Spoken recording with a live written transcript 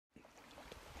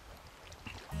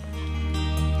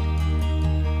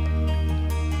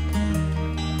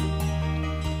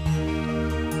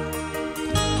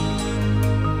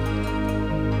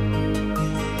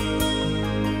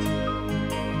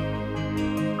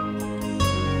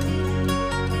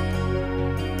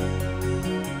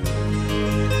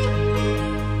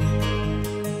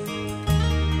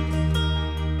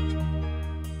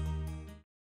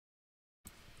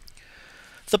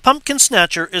The Pumpkin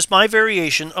Snatcher is my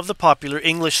variation of the popular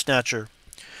English Snatcher.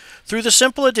 Through the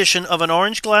simple addition of an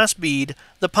orange glass bead,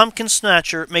 the Pumpkin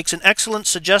Snatcher makes an excellent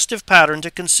suggestive pattern to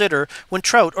consider when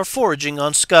trout are foraging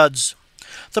on scuds.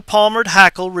 The palmered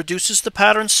hackle reduces the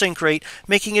pattern's sink rate,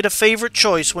 making it a favorite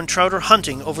choice when trout are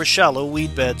hunting over shallow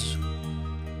weed beds.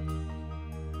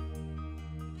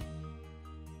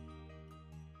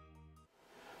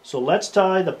 So let's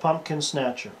tie the Pumpkin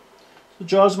Snatcher. The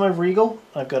jaws of my Regal,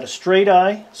 I've got a straight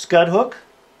eye scud hook,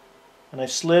 and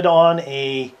I've slid on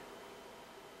a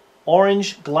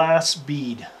orange glass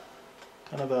bead,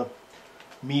 kind of a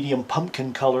medium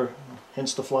pumpkin color,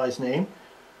 hence the fly's name.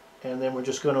 And then we're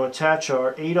just going to attach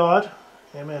our 8/0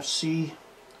 MFC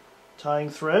tying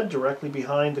thread directly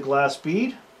behind the glass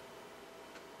bead.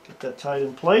 Get that tied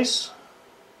in place,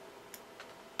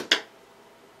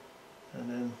 and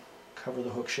then cover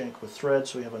the hook shank with thread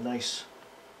so we have a nice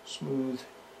smooth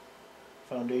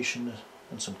foundation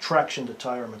and some traction to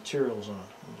tie our materials on.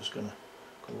 I'm just going to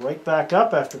go right back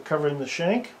up after covering the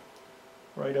shank,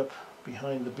 right up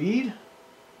behind the bead.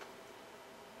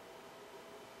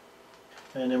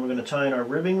 And then we're going to tie in our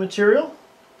ribbing material,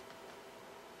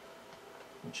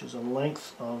 which is a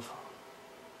length of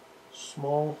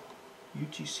small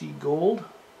UTC gold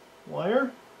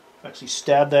wire. Actually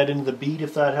stab that into the bead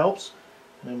if that helps.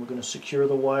 And then we're going to secure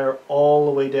the wire all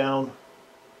the way down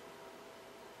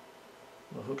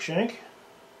the hook shank.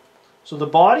 So the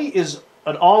body is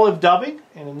an olive dubbing,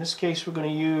 and in this case we're going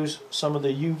to use some of the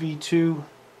UV2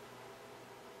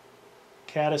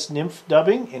 Caddis Nymph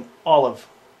dubbing in olive.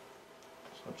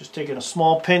 So I've just taken a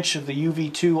small pinch of the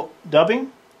UV2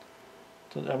 dubbing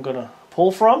that I'm going to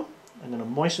pull from. I'm going to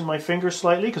moisten my fingers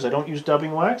slightly because I don't use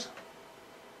dubbing wax.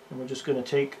 And we're just going to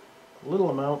take a little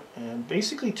amount and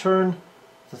basically turn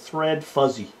the thread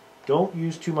fuzzy. Don't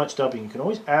use too much dubbing. You can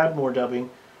always add more dubbing.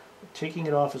 Taking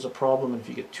it off is a problem, and if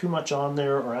you get too much on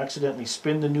there or accidentally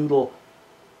spin the noodle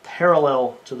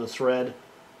parallel to the thread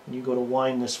and you go to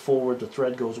wind this forward, the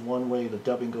thread goes one way, the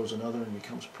dubbing goes another, and it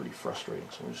becomes pretty frustrating.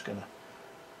 So we're just going to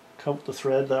coat the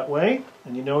thread that way,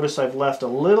 and you notice I've left a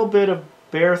little bit of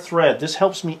bare thread. This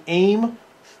helps me aim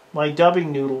my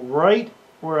dubbing noodle right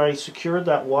where I secured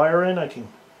that wire in. I can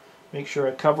make sure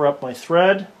I cover up my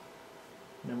thread.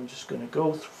 And then we're just going to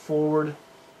go forward,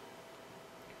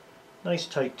 nice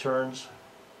tight turns,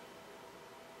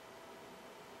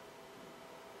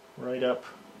 right up,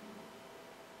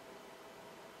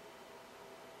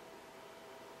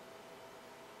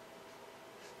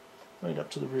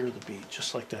 to the rear of the bead,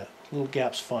 just like that. Little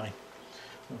gap's fine.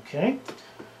 Okay.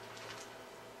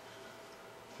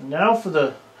 And now for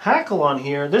the hackle on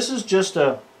here. This is just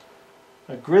a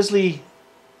grizzly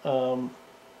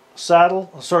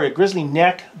a grizzly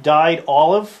neck dyed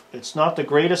olive. It's not the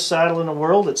greatest saddle in the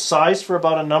world. It's sized for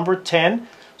about a number 10,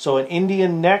 so an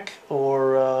Indian neck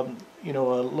or you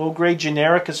know, a low-grade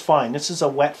generic is fine. This is a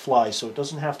wet fly, so it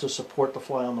doesn't have to support the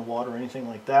fly on the water or anything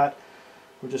like that.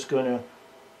 We're just going to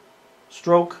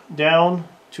stroke down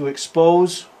to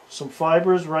expose some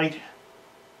fibers right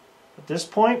at this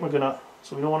point. We're going to,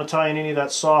 so we don't want to tie in any of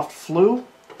that soft flue.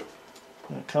 I'm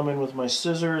going to come in with my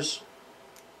scissors,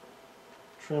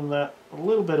 trim that a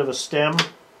little bit of a stem.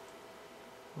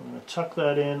 I'm going to tuck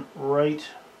that in right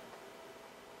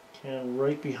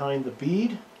behind the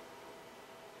bead.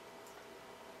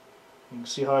 You can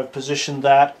see how I've positioned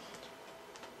that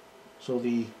so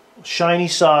the shiny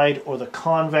side or the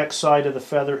convex side of the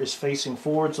feather is facing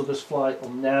forward, so this fly will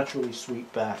naturally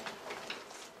sweep back.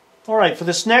 Alright, for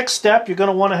this next step you're going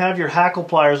to want to have your hackle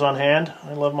pliers on hand.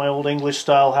 I love my old English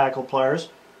style hackle pliers.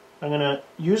 I'm going to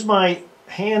use my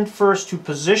hand first to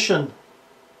position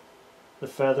the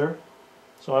feather.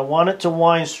 So I want it to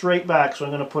wind straight back, so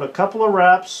I'm going to put a couple of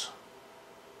wraps,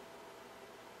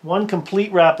 one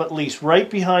complete wrap at least, right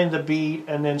behind the bead,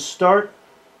 and then start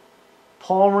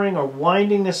palmering or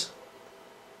winding this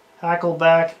hackle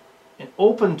back in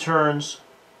open turns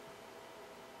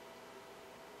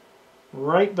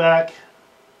right back.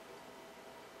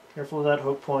 Careful of that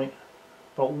hook point.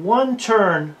 But one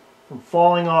turn from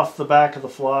falling off the back of the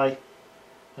fly,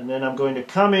 and then I'm going to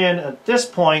come in at this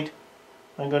point.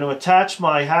 I'm going to attach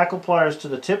my hackle pliers to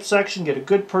the tip section, get a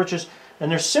good purchase,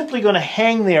 and they're simply going to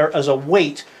hang there as a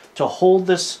weight to hold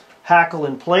this hackle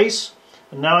in place.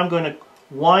 And now I'm going to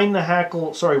wind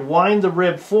the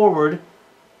rib forward,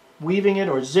 weaving it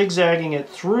or zigzagging it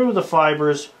through the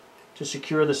fibers to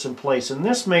secure this in place. And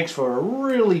this makes for a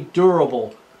really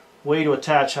durable way to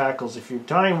attach hackles. If you're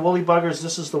tying woolly buggers,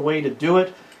 this is the way to do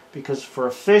it, because for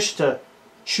a fish to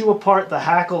chew apart the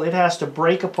hackle, it has to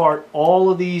break apart all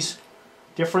of these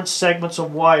different segments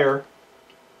of wire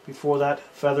before that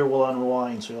feather will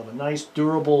unwind. So you'll have a nice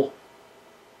durable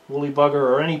woolly bugger,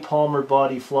 or any palmer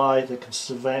body fly that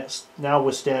can now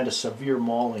withstand a severe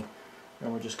mauling.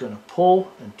 And we're just going to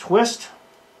pull and twist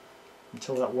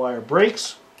until that wire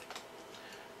breaks.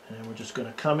 And then we're just going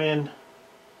to come in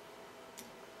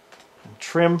and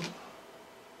trim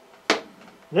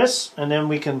this, and then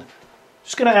we can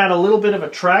just going to add a little bit of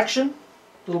attraction,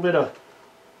 a little bit of,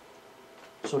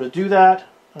 so to do that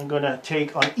I'm going to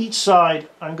take on each side,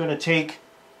 I'm going to take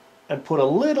and put a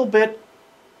little bit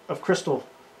of Flashabou.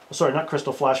 So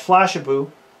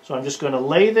I'm just going to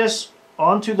lay this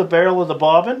onto the barrel of the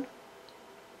bobbin,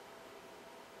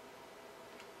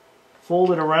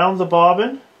 fold it around the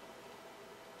bobbin,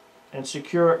 and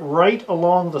secure it right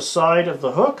along the side of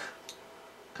the hook.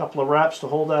 A couple of wraps to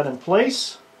hold that in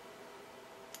place.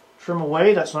 Trim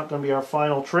away, that's not going to be our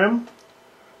final trim.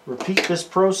 Repeat this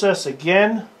process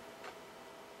again.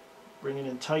 Bring it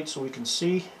in tight so we can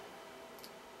see.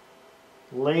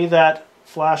 Lay that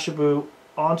Flashabou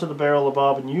onto the barrel of the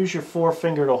bobbin. Use your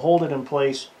forefinger to hold it in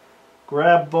place.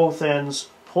 Grab both ends,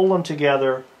 pull them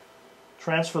together,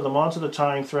 transfer them onto the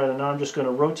tying thread, and now I'm just going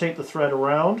to rotate the thread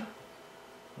around.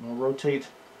 And I'll rotate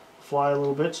the fly a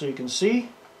little bit so you can see,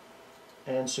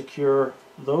 and secure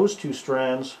those two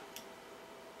strands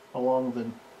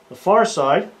along the far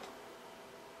side.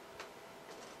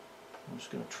 I'm just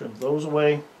going to trim those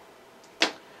away,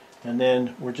 and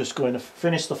then we're just going to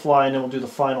finish the fly, and then we'll do the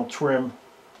final trim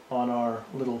on our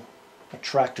little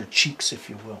attractor cheeks, if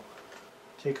you will.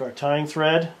 Take our tying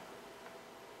thread,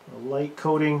 a light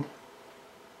coating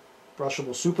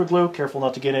brushable super glue, careful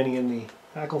not to get any in the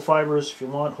hackle fibers. If you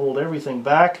want, hold everything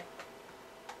back.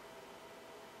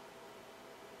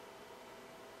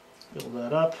 Build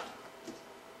that up.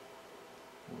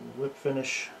 Whip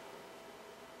finish.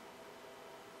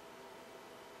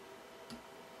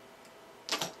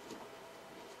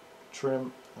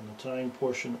 Trim, and the tying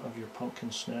portion of your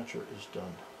pumpkin snatcher is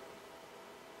done.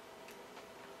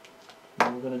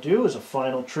 What we're going to do is a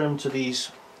final trim to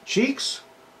these cheeks.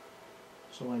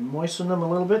 So I moisten them a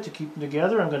little bit to keep them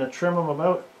together. I'm going to trim them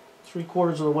about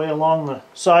 3/4 of the way along the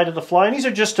side of the fly. And these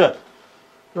are just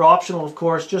they're optional, of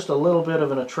course, just a little bit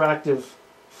of an attractive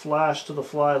flash to the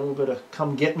fly, a little bit of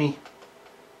come get me.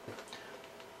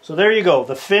 So there you go,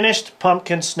 the finished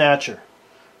pumpkin snatcher.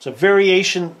 It's a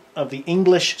variation of the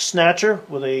English snatcher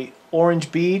with a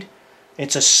orange bead.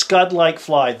 It's a scud-like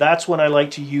fly. That's when I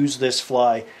like to use this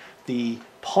fly. The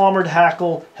palmered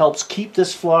hackle helps keep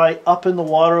this fly up in the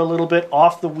water a little bit,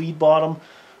 off the weed bottom,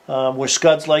 where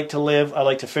scuds like to live. I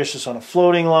like to fish this on a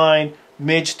floating line,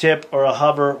 midge tip, or a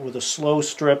hover with a slow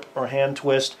strip or hand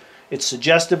twist. It's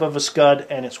suggestive of a scud,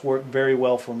 and it's worked very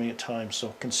well for me at times.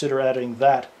 So consider adding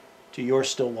that to your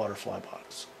Stillwater fly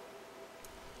box.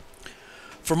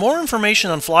 For more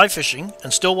information on fly fishing,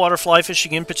 and Stillwater fly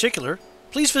fishing in particular,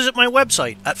 please visit my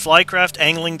website at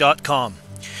flycraftangling.com.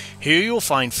 Here you will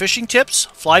find fishing tips,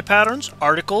 fly patterns,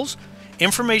 articles,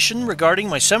 information regarding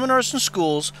my seminars and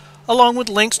schools, along with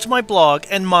links to my blog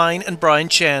and mine and Brian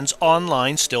Chan's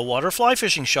online Stillwater fly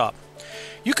fishing shop.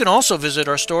 You can also visit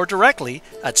our store directly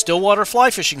at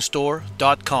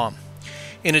stillwaterflyfishingstore.com.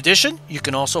 In addition, you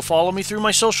can also follow me through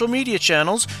my social media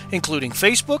channels, including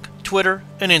Facebook, Twitter,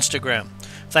 and Instagram.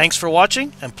 Thanks for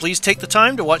watching, and please take the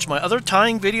time to watch my other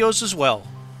tying videos as well.